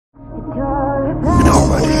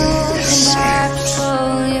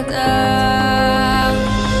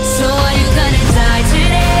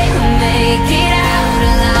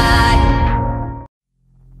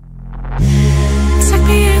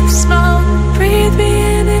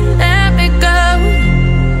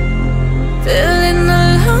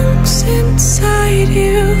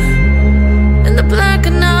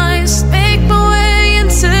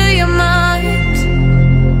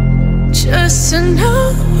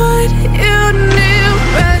what you knew.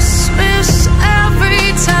 Restless every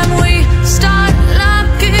time we start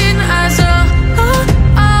locking eyes.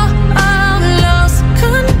 Lost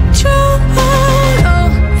control. Oh,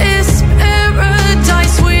 it's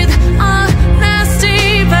paradise with honesty,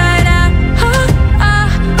 but I'm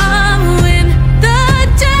in the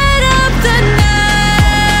dead of the night.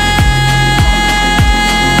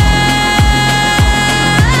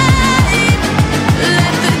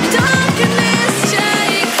 Let the darkness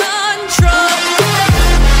take control.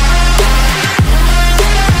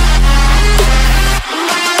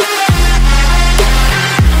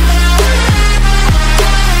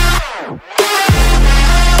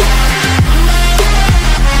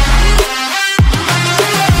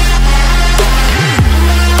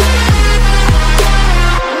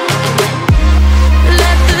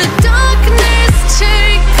 Let the darkness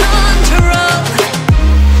take control.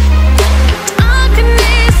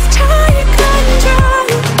 Darkness take control.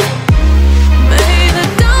 May the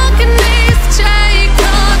darkness take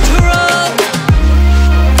control.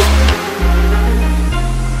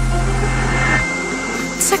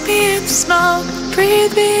 Take me in the smoke,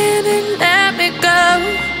 breathe me in and let me go.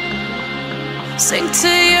 Sink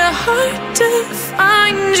to your heart to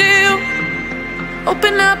find you.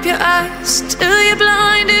 Open up your eyes till you're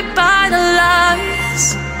blinded by the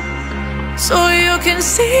lies, so you can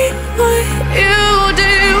see what you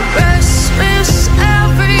do. Restless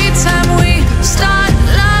every time we start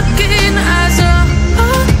locking eyes.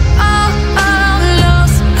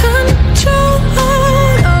 Lost control.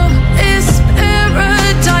 Oh, it's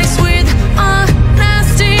paradise with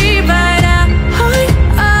honesty, but I'm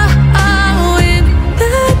in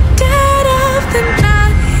the dead of the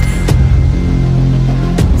night.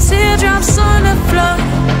 Teardrops on the floor.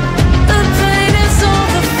 The pain is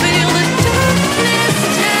over. Feel the darkness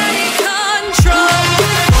take control.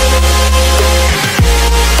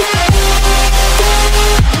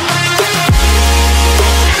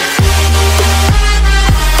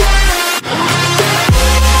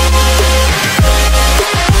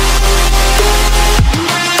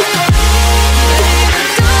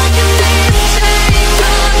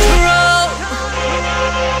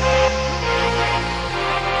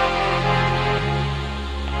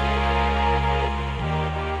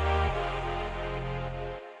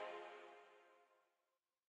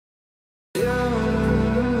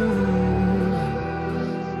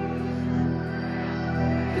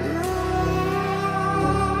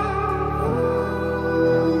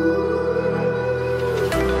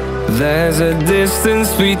 There's a distance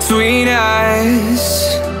between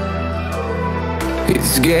us.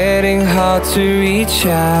 It's getting hard to reach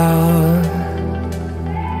out.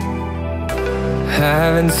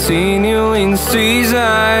 Haven't seen you in seasons,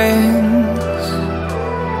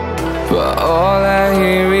 but all I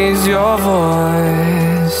hear is your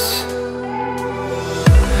voice.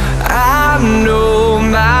 I know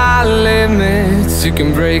my limits. You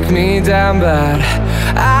can break me down, but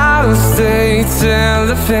I'll stay till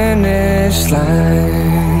the finish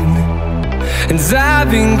line. And I've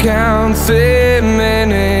been counting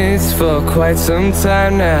minutes for quite some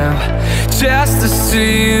time now, just to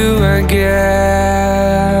see you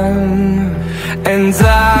again. And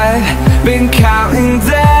I've been counting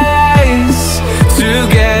days to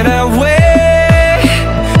get away,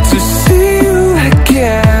 to see you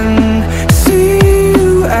again, see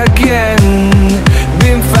you again.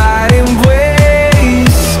 Been fighting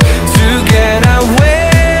ways to get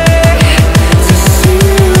away, to see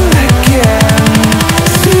you again,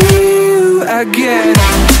 see you again.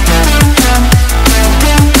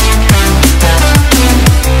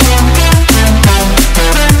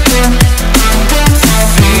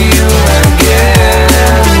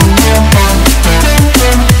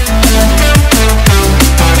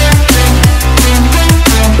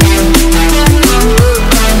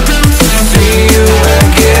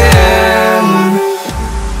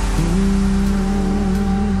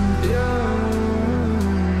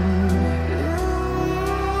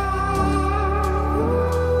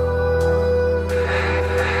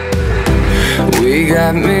 We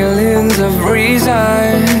got millions of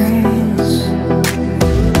reasons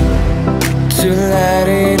to let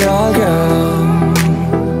it all go.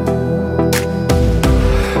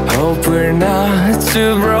 Hope we're not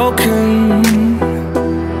too broken.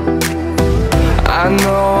 I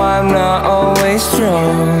know I'm not always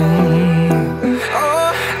strong,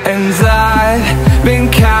 and I've been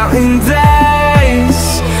counting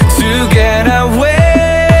days to get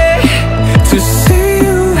away, to see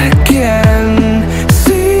you again,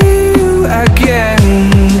 see you again.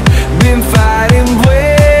 Been fighting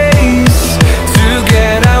ways to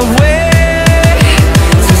get away,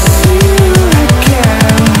 to see you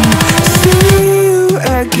again.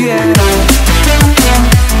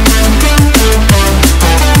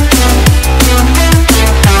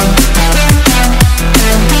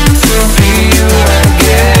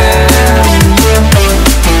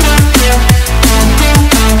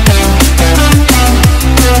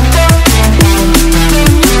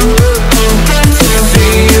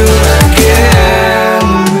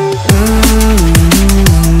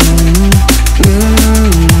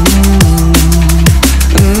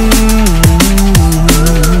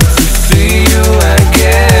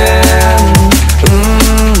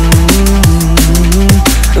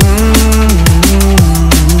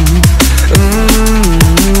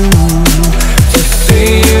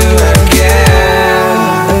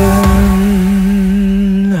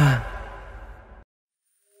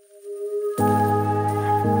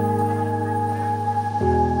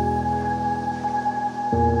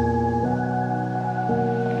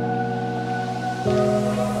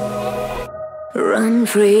 Run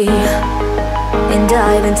free and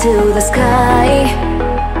dive into the sky.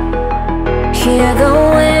 Hear the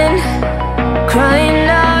wind crying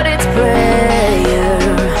out its prayer.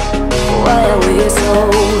 Why are we so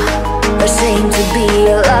ashamed to be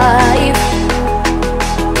alive?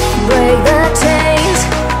 Break the chains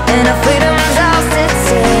and our freedom's ours to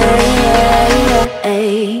take.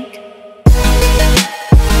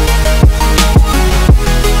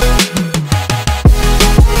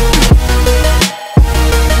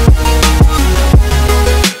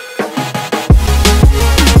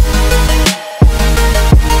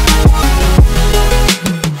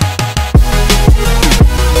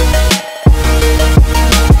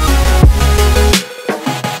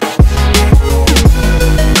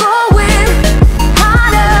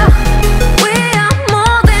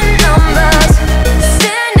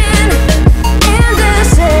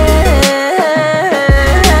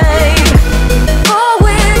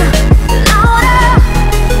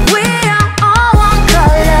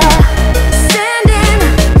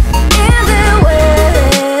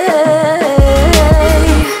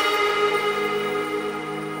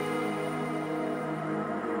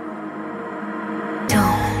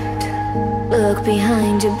 Look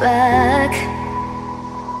behind your back.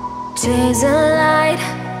 Chase a light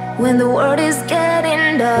when the world is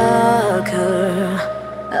getting darker.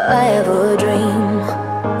 I have a dream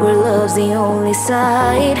where love's the only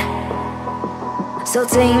side. So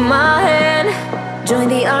take my hand, join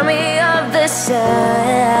the army of the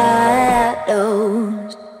shadows.